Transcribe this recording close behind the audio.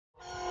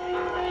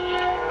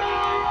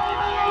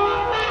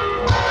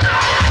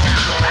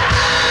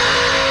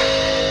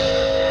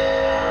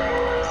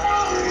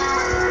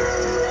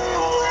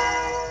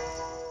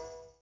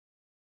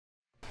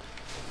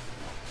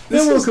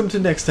welcome to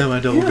Next Time I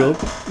Double Gulp.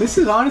 This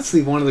is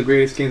honestly one of the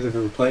greatest games I've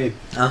ever played.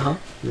 Uh-huh.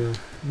 Yeah.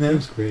 That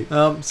was great.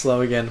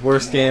 Slow again.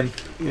 Worst game.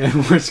 Yeah,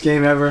 worst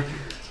game ever.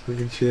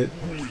 Fucking shit.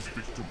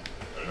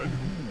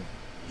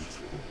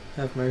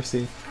 Have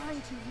mercy.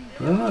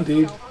 I don't know,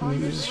 dude. We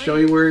just show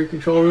you where your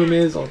control room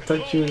is, I'll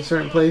touch you in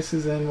certain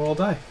places, and we'll all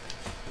die.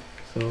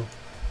 So,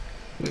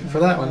 waiting for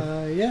that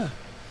one. Yeah.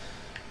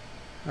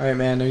 Alright,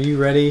 man, are you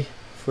ready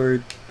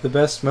for the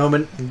best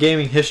moment in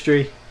gaming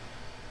history?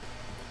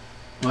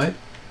 What?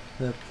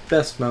 The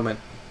best moment.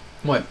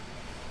 What?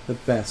 The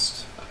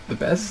best. The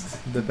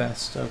best? The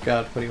best. Oh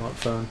god, what do you want,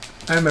 phone?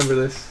 I remember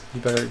this. You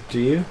better... Do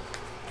you?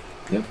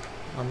 Yep.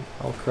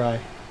 I'll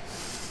cry.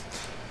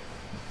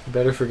 You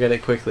better forget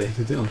it quickly.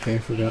 Okay, I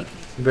forgot.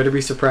 You better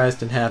be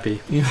surprised and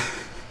happy. Yeah.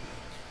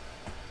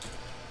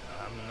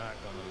 I'm not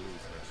gonna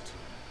lose her.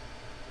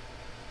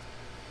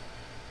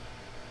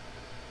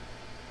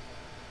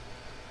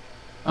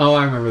 Oh,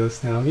 I remember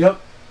this now. Yep.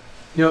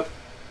 Yep.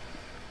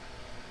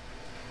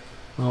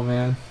 Oh,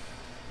 man.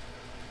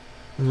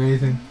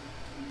 Amazing.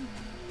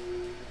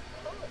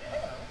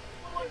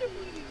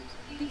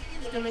 The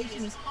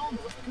installation is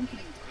almost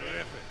complete.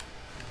 Terrific.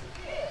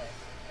 Yes,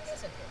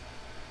 isn't it?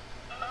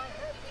 I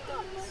have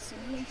begun my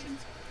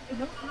simulations.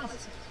 No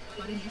promises,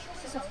 but initial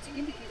results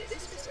indicate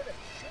this facility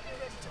should be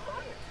ready to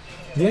fire.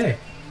 Yay.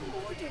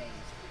 4 days.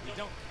 We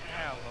don't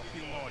have a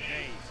few more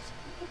days.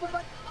 But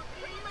a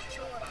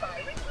premature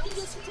firing will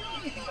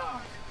destroy the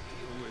ark.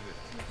 Deal with it.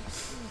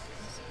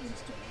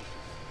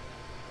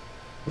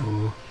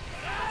 Oh.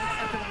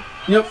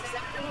 Yep.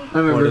 I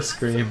remember. What a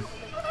scream.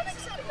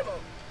 Unacceptable.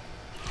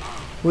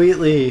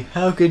 Wheatley,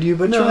 how could you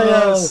betray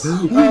us?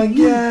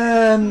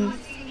 Again!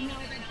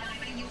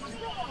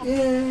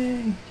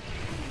 Yay.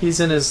 He's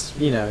in his,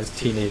 his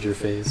teenager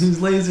phase.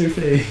 His laser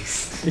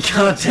face.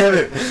 God damn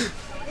it!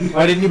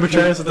 Why didn't you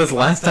betray us with this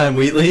last time,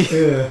 Wheatley?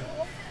 Yeah.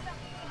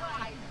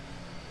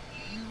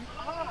 You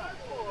are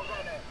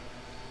Forerunner.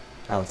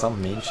 Oh, it's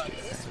on Main Street.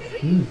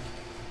 Mm.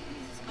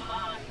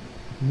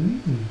 Mm.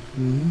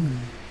 Mm.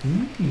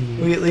 Mm.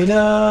 Wheatley,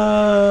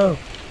 no!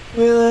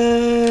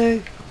 Wheatley!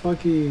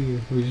 Fuck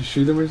you. We just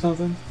shoot him or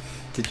something?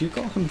 Did you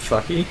call him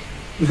fucky?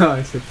 No,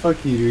 I said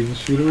fuck you. Do we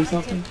just shoot him or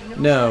something?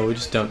 No, we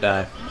just don't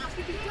die.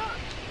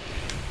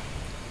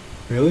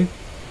 Really?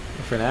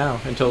 For now,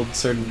 until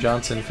Sergeant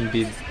Johnson can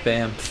be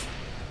Bamf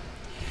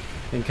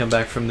and come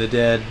back from the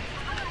dead.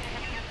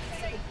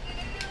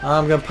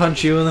 I'm gonna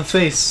punch you in the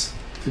face.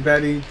 Too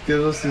bad he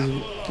gives us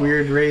these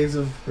weird rays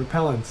of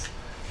repellents.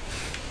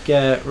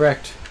 Get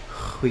wrecked,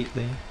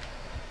 Wheatley.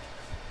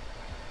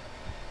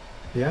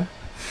 Yeah?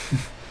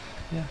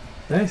 Yeah.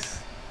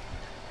 Nice.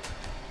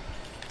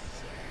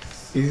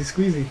 Easy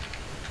squeezy.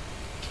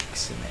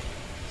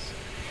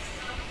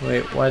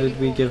 Wait, why did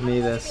we give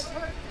me this?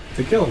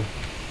 To kill him.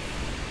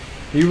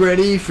 You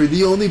ready for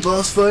the only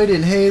boss fight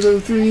in Halo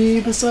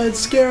 3 besides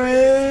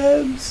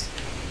Scarabs?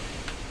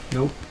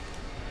 Nope.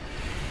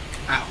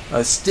 Ow.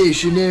 A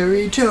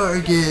stationary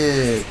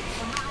target!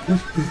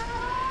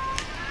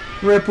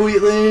 Rip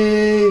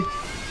Wheatley!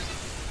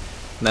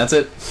 And that's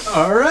it.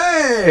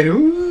 Alright!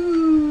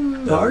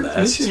 Ooh! The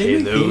last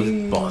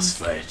Halo boss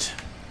fight.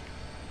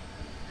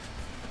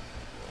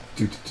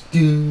 I'm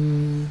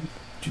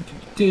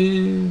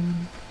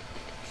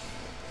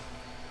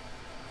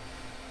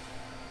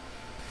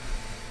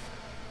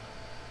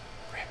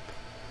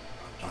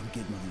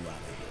getting you out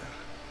of here.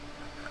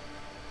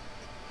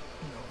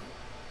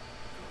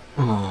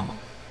 Oh.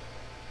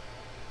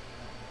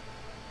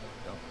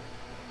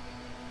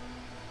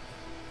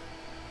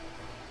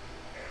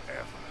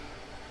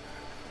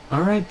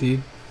 Alright,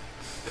 dude.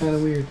 Kinda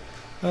weird.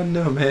 Oh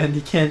no, man,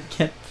 you can't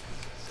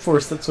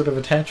force that sort of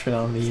attachment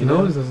on me, His you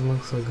know? nose doesn't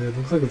look so good.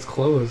 Looks like it's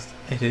closed.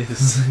 It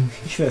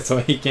is. That's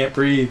why he can't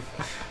breathe.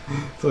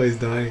 That's why he's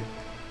dying.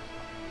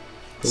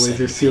 The Send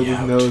laser me sealed his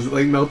out. nose. It,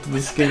 like melted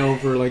the skin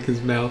over like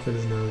his mouth and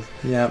his nose.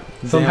 Yeah.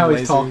 Somehow damn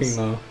he's lasers. talking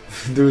though.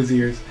 Through his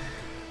ears.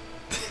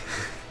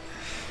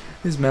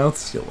 His mouth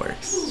still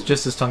works.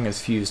 Just his tongue is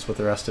fused with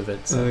the rest of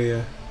it. So. Oh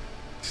yeah.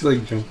 She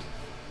like jumped.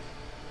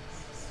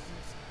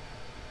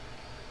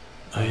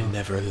 I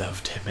never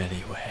loved him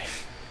anyway.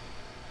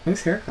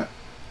 Nice haircut.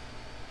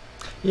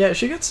 Yeah,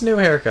 she gets new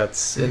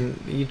haircuts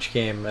in each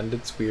game, and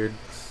it's weird.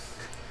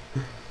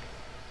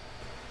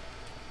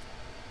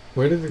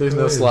 Where did it There's go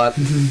no in? slot.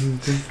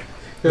 Just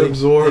They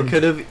absorbed.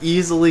 could have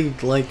easily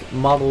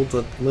modeled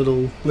a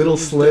little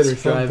slit or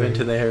disk drive something.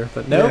 into there,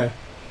 but nope. Yeah.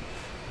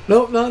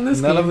 Nope, not in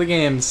this None game. of the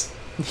games.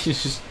 He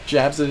just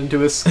jabs it into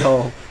his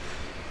skull.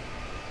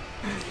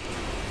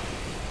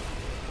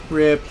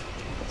 Rip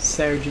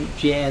Sergeant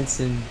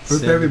Jansen.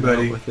 Rip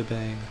everybody. With a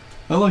bang.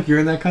 Oh look, you're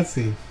in that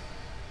cutscene.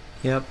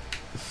 Yep.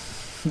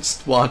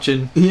 Just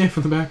watching. Yeah, for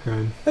the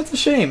background. That's a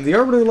shame. The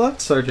Arbiter loved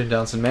Sergeant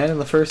Johnson, man. In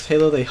the first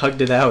Halo, they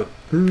hugged it out.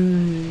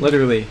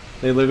 Literally.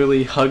 They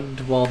literally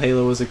hugged while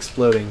Halo was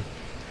exploding.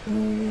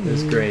 It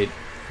was great.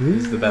 It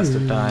was the best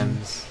of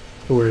times.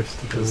 The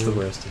worst. It was the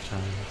worst of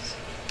times.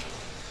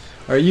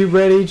 Are you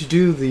ready to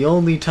do the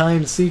only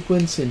timed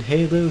sequence in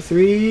Halo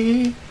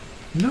 3?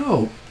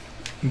 No.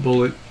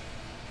 Bullet.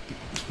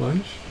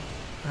 Sponge?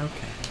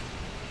 Okay.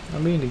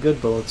 I'm being a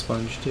good bullet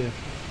sponge too.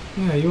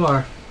 Yeah, you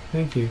are.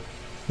 Thank you.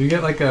 Do you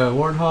get like a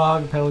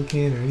warthog,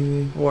 pelican, or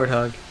anything?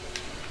 Warthog.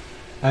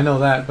 I know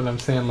that, but I'm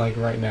saying like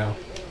right now.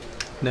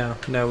 No,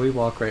 we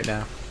walk right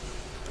now.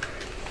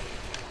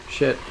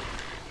 Shit.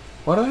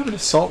 Why do I have an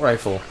assault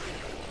rifle?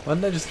 Why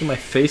didn't I just get my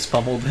face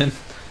pummeled in?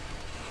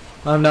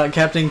 I'm not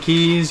Captain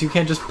Keys, you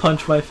can't just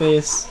punch my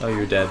face. Oh,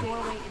 you're dead.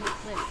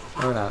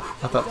 Or not.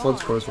 I thought flood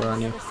spores were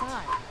on you.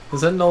 The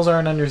sentinels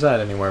aren't on your side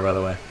anymore, by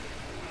the way.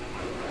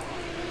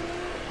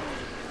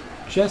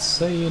 Just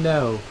so you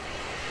know.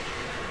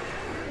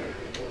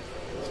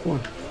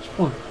 Spawn,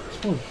 spawn,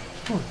 spawn,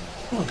 spawn,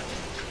 spawn.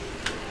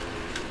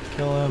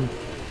 Kill him.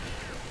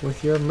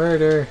 With your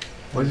murder.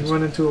 Why'd you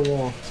run into a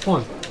wall?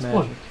 Spawn, spawn,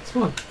 Magic.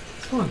 spawn,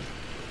 spawn.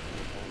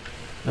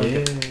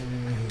 Okay.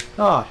 Yeah.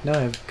 Ah, now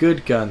I have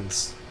good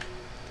guns.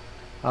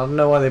 I don't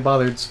know why they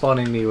bothered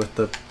spawning me with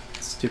the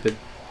stupid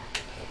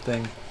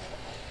thing.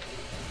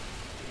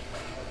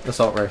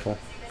 Assault rifle.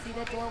 See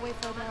that doorway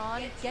further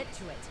on? Get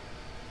to it.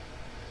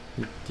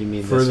 Do you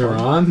mean Further this one?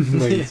 on?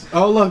 Like,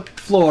 oh look,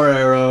 floor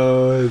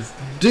arrows.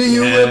 Do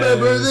you Yes.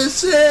 remember this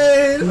scene?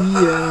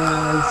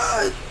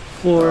 Yes.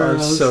 Floor Oh, I'm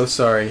arrows. so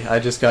sorry. I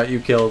just got you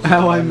killed.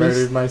 How I I missed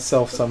murdered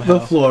myself somehow.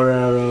 The floor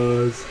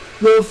arrows.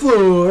 The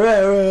floor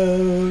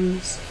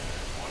arrows.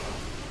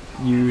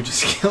 You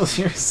just killed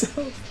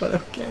yourself, but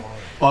okay.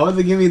 Why would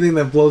they give me anything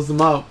that blows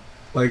them up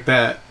like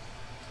that?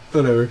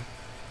 Whatever.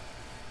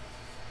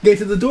 Get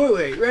to the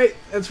doorway, right?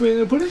 That's where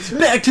you're gonna put it.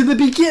 Right? Back to the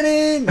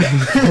beginning.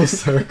 Full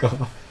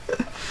circle.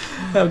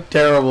 How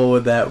terrible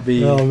would that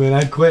be? Oh man,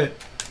 I quit.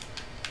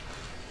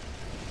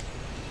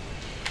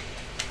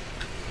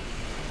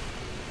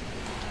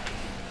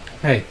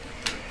 Hey,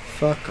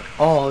 Fuck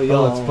all oh,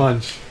 y'all. it's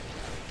Punch.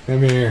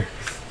 Come here.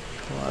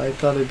 Well, I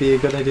thought it'd be a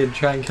good idea to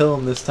try and kill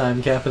him this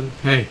time, Captain.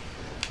 Hey,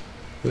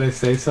 did I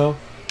say so?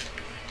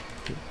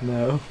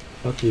 No.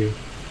 Fuck you.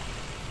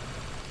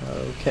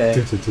 Okay.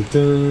 Dun, dun,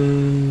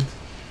 dun, dun.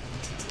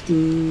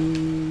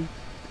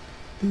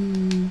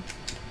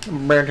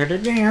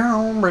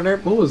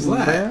 What was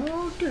that?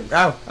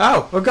 Ow!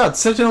 Ow! Oh god,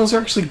 Sentinels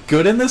are actually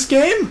good in this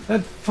game?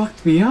 That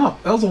fucked me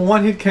up. That was a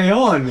one-hit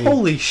KO on me.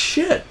 Holy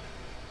shit!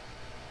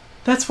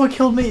 That's what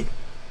killed me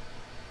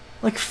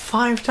like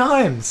 5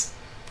 times.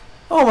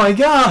 Oh my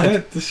god!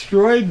 That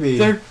destroyed me.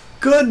 They're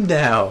good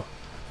now.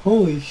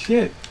 Holy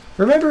shit.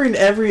 Remember in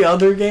every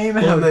other game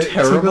how Well, it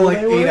terrible took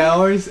like they were? 8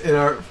 hours in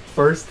our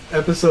first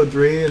episode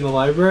 3 in the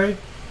library.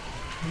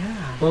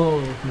 Yeah.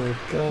 Oh my We're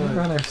god.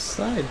 on our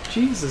side.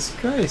 Jesus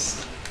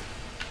Christ.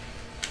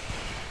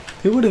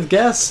 Who would have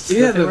guessed?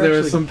 Yeah, that there were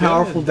actually some good?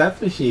 powerful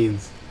death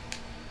machines.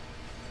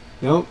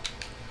 Nope.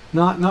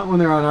 Not when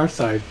they're on our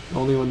side.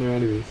 Only when they're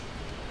enemies.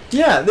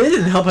 Yeah, they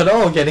didn't help at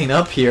all getting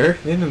up here.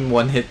 They didn't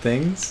one-hit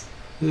things.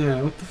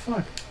 Yeah, what the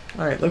fuck?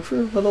 Alright, look for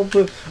a little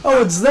blue.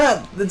 Oh, it's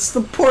that! It's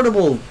the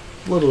portable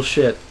little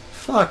shit.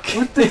 Fuck.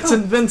 What the It's hell?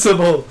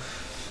 invincible.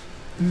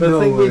 The No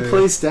thing we way.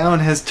 placed down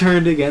has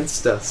turned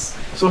against us.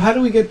 So how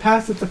do we get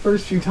past it the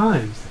first few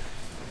times?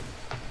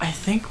 I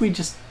think we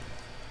just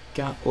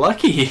got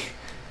lucky.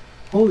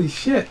 Holy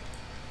shit.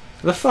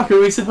 The fuck are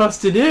we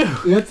supposed to do?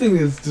 That thing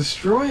is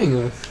destroying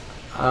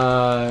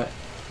us.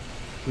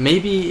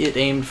 Maybe it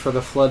aimed for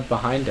the flood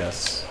behind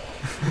us.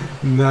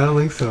 No, I don't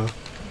think so.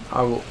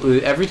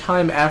 Every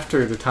time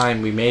after the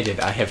time we made it,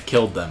 I have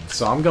killed them.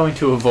 So I'm going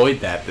to avoid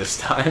that this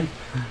time.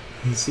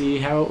 And see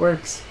how it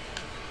works.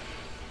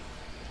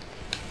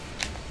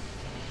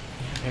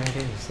 Yeah,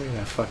 there it is. Look at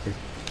that fucker.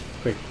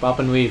 Quick, bop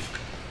and weave.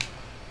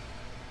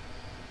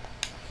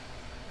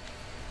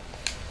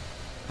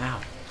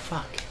 Ow.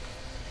 Fuck.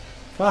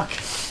 Fuck.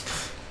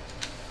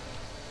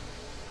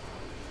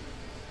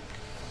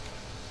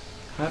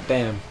 Hot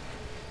damn.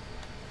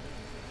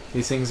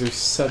 These things are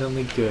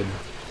suddenly good.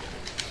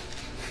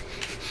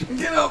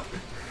 Get up!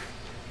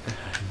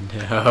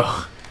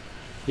 No.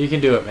 You can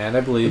do it, man. I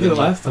We believe did in it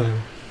you. last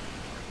time.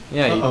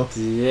 Yeah, Uh-oh.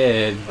 you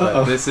did, but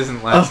Uh-oh. this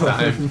isn't last Uh-oh.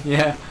 time.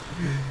 Yeah.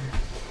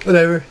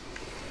 Whatever.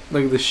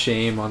 Look at the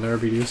shame on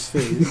Arbidu's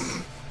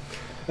face.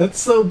 That's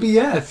so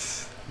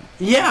BS.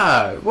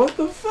 Yeah, what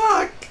the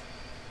fuck?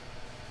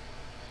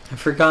 I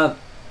forgot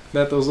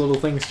that those little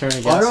things turn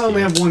against Well, I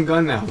only you. have one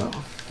gun now, though.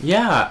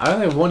 Yeah, I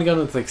only have one gun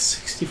with like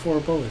 64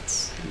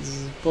 bullets. This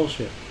is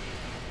bullshit.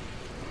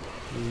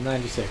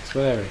 96,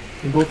 whatever.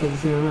 We both have the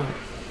same amount.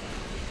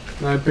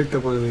 No, I picked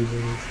up one of these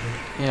ones.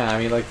 So. Yeah, I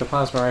mean, like, the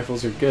plasma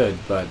rifles are good,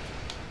 but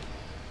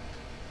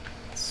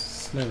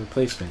it's no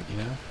replacement, you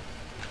know?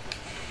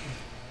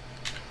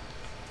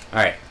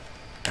 Alright.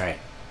 Alright.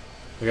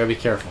 We gotta be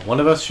careful. One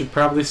of us should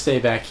probably stay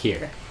back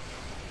here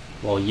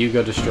while you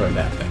go destroy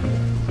that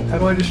thing. How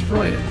do I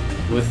destroy it?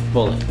 With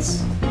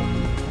bullets.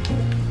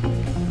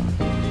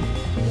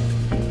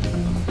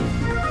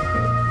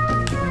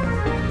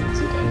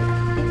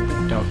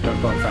 Don't go in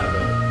front of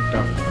it.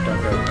 Don't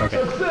go.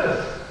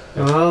 Okay.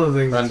 Oh, the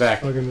thing's Run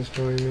back. fucking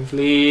destroying me.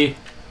 Flee.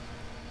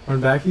 Run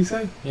back, you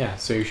say? Yeah,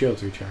 so your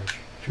shields recharge.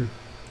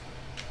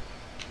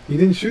 You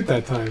didn't shoot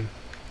that time.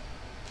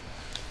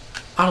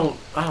 I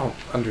don't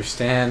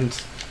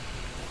understand.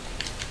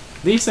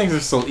 These things are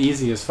still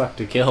easy as fuck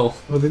to kill.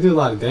 Well, they do a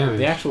lot of damage.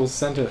 The actual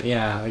center,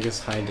 yeah, I guess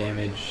high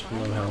damage,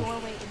 low health.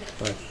 Doorway into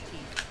the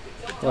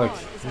But look,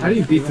 How do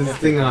you beat this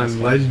thing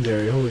on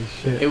Legendary? Holy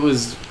shit. it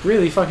was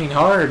really fucking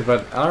hard,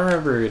 but I don't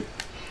remember it.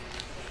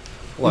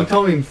 You Look,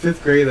 told me in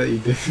 5th grade that you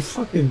did.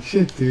 Fucking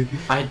shit, dude.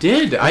 I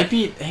did. I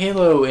beat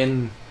Halo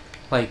in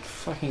like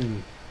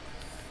fucking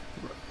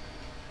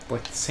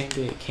like the same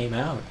day it came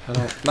out. I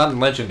don't, not in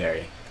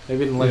Legendary.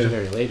 Maybe in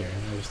Legendary later.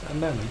 I'm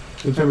done.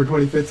 September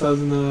 25th,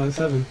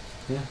 2007.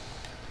 Yeah.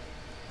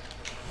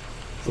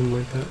 Something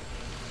like that.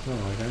 Oh,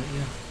 like that,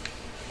 yeah.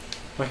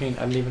 Fucking,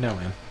 I didn't even know,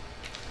 man.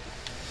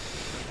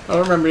 I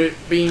don't remember it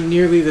being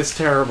nearly this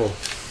terrible.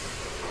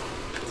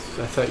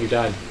 I thought you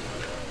died.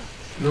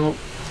 Nope.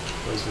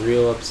 I was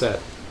real upset.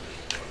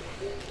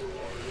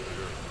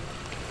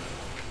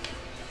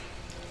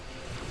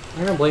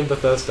 I'm gonna blame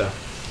Bethesda.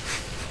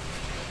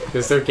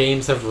 Because their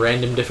games have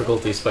random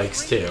difficulty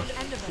spikes too.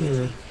 end of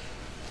it.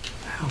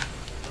 Yeah. Ow.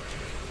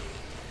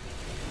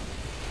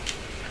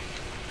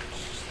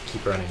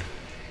 Keep running.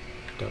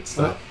 Don't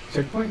stop.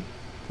 Checkpoint?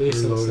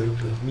 Please don't Reloading.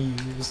 stop the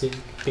music.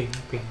 Bing,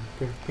 bing,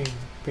 bing, bing,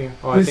 bing.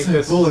 Oh, I think Miss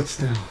this. bullets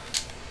now.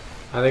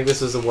 I think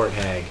this is a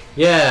warthog.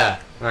 Yeah.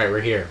 All right,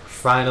 we're here.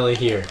 Finally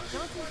here.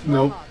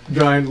 Nope.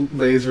 Giant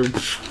laser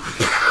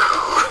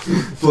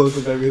blows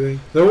up everything.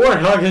 The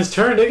warthog has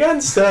turned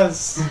against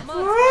us. Come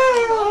on,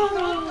 go,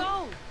 go,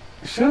 go!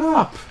 Shut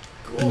up!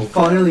 I'm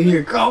finally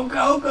here. Go,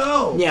 go,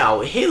 go!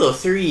 Now, Halo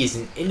 3 is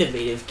an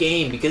innovative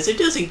game because it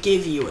doesn't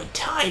give you a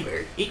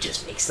timer. It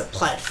just makes the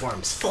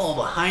platforms fall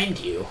behind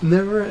you.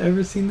 Never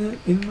ever seen that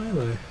in my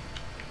life.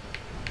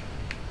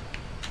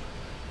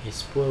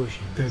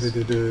 Explosions.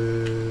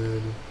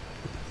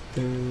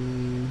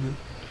 Dun.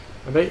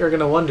 I bet you're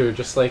gonna wonder,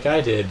 just like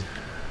I did.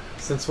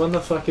 Since when the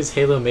fuck is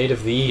Halo made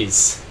of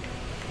these?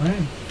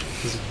 Right.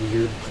 These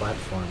weird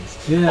platforms.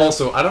 Yeah.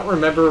 Also, I don't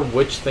remember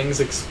which things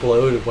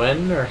explode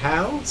when or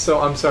how,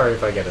 so I'm sorry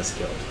if I get us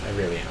killed. I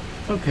really am.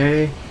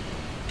 Okay.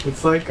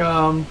 It's like,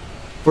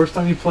 first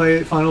time you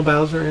play Final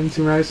Bowser in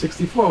Super Mario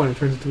 64 when it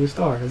turns into a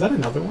star. Is that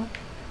another one?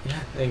 Yeah,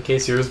 in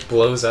case yours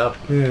blows up.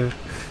 Yeah.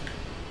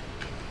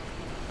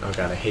 Oh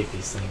god, I hate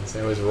these things.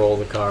 They always roll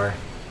the car.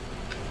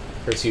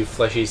 Curse you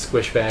fleshy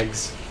squish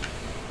bags.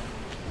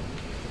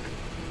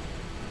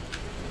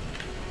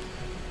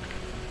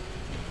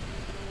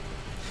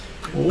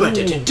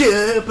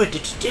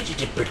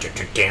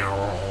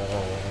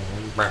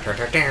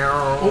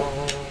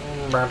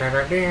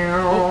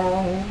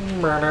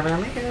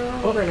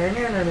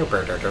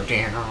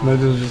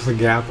 Imagine just a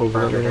gap over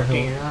that little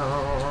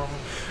hill.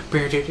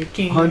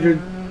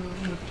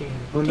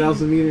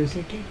 1,000 meters.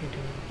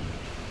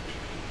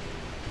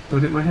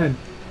 Don't hit my head.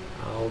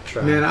 I'll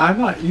try. Man, I'm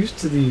not used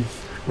to the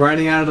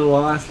riding out of the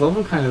last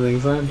level kind of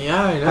things.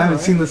 Yeah, I know. I haven't right?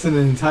 seen this in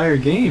an entire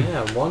game.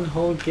 Yeah, one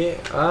whole game.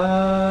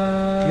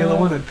 You're the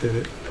one that did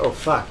it. Oh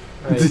fuck!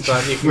 I Did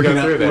thought you you could were go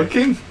not through there.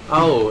 looking?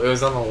 Oh, it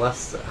was on the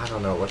left. I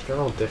don't know. Look, they're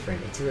all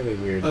different. It's really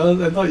weird.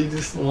 I thought you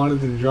just wanted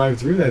to drive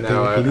through that thing.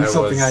 No, If you knew I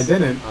something was- I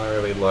didn't. I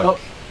really look.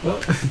 Oh,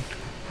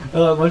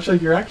 well, much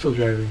like your actual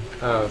driving.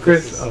 Oh,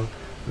 Chris, this is, oh,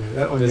 yeah,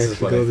 that one this you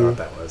is what actually I go thought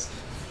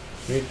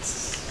through. that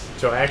was.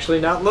 Do I actually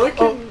not look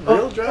Oh, in oh,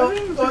 real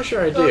driving? I'm oh, pretty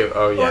sure I do.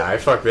 Oh yeah, I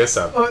fucked this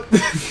up. Oh,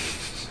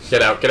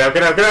 Get out! Get out!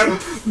 Get out! Get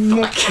out!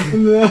 no, Fuck!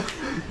 no,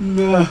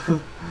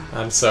 no.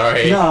 I'm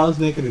sorry. No, I was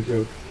making a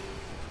joke.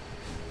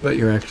 But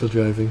you're actual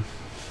driving.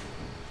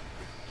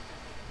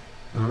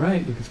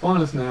 Alright, you can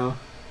spawn us now.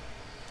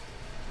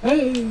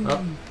 Hey!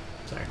 Oh,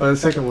 sorry. The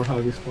second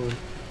warthog you spawned.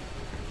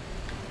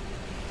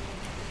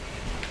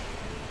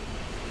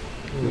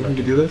 You can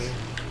do this?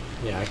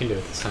 Yeah, I can do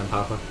it this time,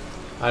 Papa.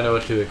 I know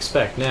what to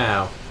expect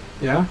now.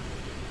 Yeah?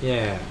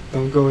 Yeah.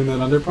 Don't go in that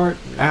under part?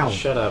 Ow.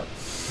 Shut up.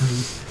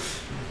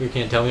 You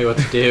can't tell me what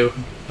to do.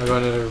 I'll go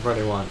into whatever part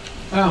I want.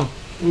 Ow.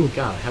 Ooh.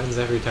 God, it happens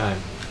every time.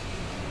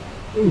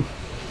 Ooh.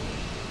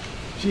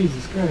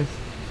 Jesus Christ.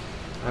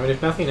 I mean,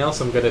 if nothing else,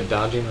 I'm good at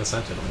dodging the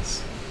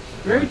sentinels.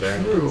 Very There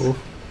it true.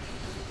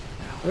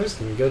 I'm just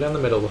gonna go down the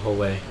middle the whole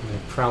way. And I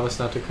promise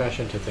not to crash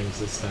into things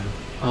this time.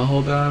 I'll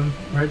hold down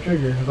right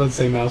trigger. I was about to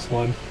say mouse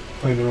one.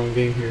 Playing the wrong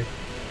game here.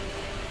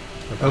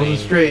 I'm That was playing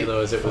straight.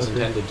 Halo as it was Fucker.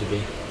 intended to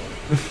be.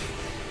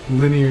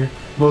 Linear.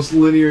 Most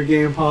linear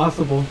game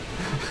possible.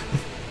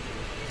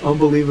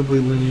 Unbelievably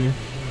linear.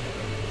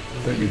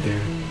 Don't you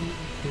dare.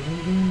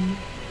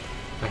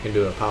 I can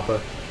do a Papa.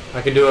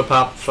 I can do a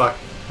pop. Fuck.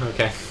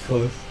 Okay.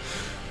 Close.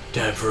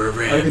 Time for a I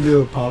can ramp.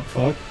 do a pop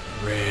fuck.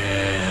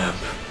 Ramp.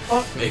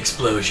 Oh.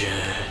 Explosion.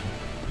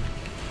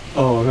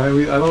 Oh,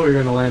 I thought we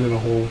were gonna land in a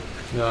hole.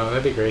 No,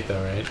 that'd be great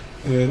though, right?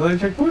 Another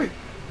checkpoint.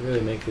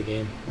 Really make the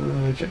game.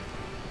 Check.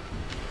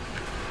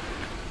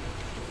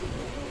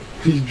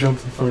 He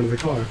jumped in front of the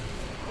car.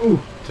 Ooh.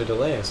 To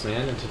delay us,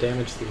 man, and to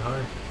damage the car.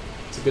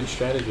 It's a good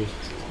strategy.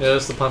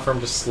 Notice the platform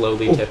just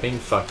slowly Oh. tipping.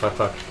 Fuck, fuck,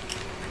 fuck.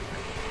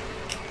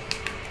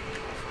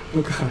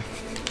 Oh god.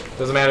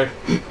 Doesn't matter.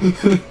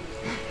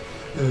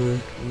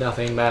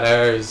 Nothing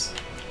matters.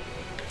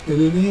 And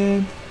in the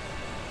end,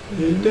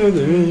 It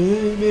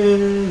doesn't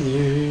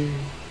matter.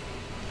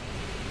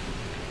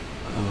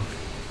 oh,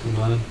 come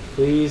on.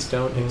 Please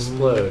don't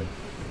explode.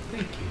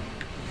 Thank you.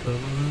 Come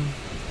on.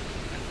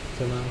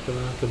 Come on, come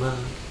on, come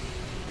on.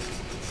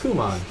 Come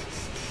on.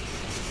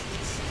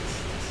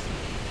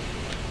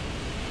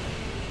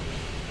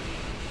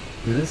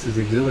 This is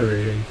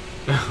exhilarating.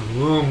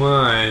 Oh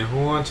my,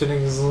 what an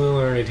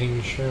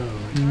exhilarating show.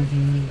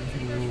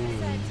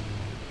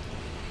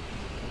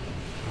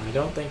 I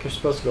don't think you're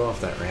supposed to go off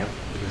that ramp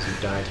because you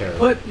die terribly.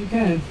 But you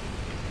can.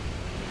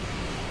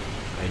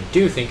 I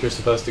do think you're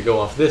supposed to go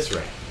off this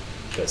ramp.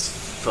 Because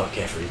fuck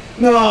every...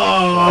 No!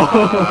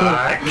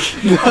 I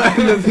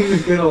don't think we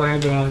could have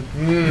landed on.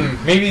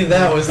 Maybe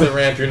that was the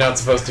ramp you're not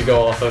supposed to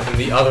go off of, and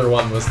the other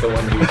one was the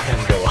one you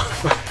can go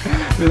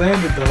off. We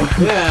landed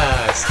though.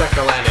 Yeah, stuck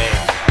the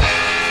landing.